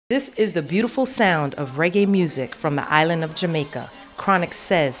This is the beautiful sound of reggae music from the island of Jamaica, Chronixx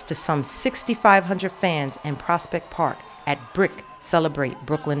says to some 6,500 fans in Prospect Park at Brick Celebrate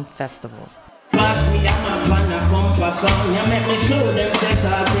Brooklyn Festival.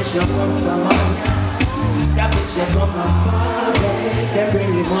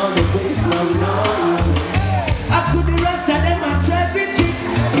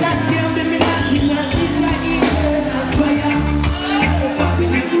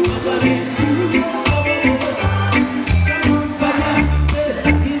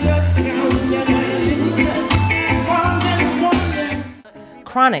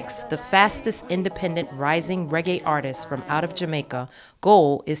 Chronixx, the fastest independent rising reggae artist from out of Jamaica,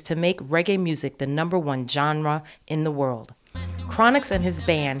 goal is to make reggae music the #1 genre in the world. Chronixx and his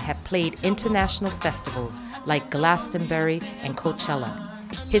band have played international festivals like Glastonbury and Coachella.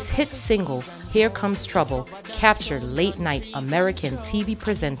 His hit single, Here Comes Trouble, captured late-night American TV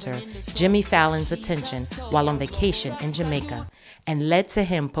presenter Jimmy Fallon's attention while on vacation in Jamaica and led to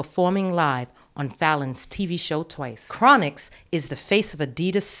him performing live on Fallon's TV show twice. Chronixx is the face of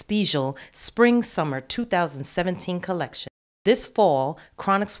Adidas Special Spring-Summer 2017 collection. This fall,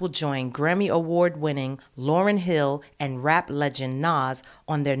 Chronixx will join Grammy Award-winning Lauryn Hill and rap legend Nas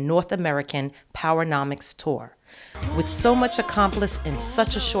on their North American Powernomics tour. With so much accomplished in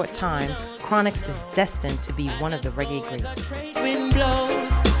such a short time, Chronixx is destined to be one of the reggae greats. Wind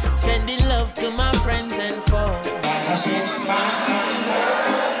blows, sending love to my friends and foes.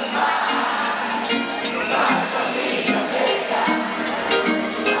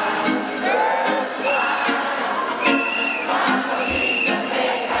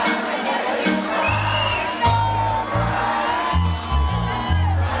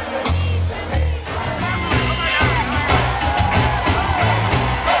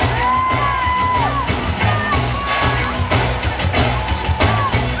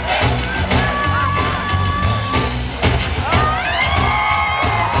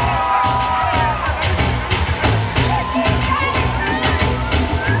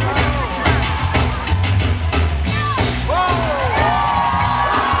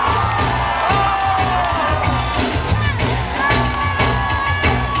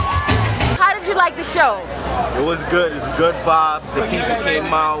 Show. It was good. It's good vibes. The people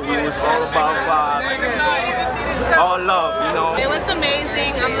came out. We was all about vibes. All love, you know. It was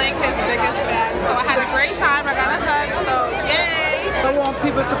amazing. I'm like his biggest fan. So I had a great time. I got a hug. So yay! I want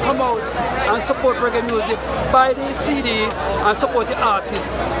people to come out and support reggae music, buy the CD and support the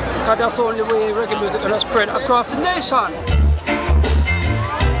artists. Because that's the only way reggae music is going to spread across the nation.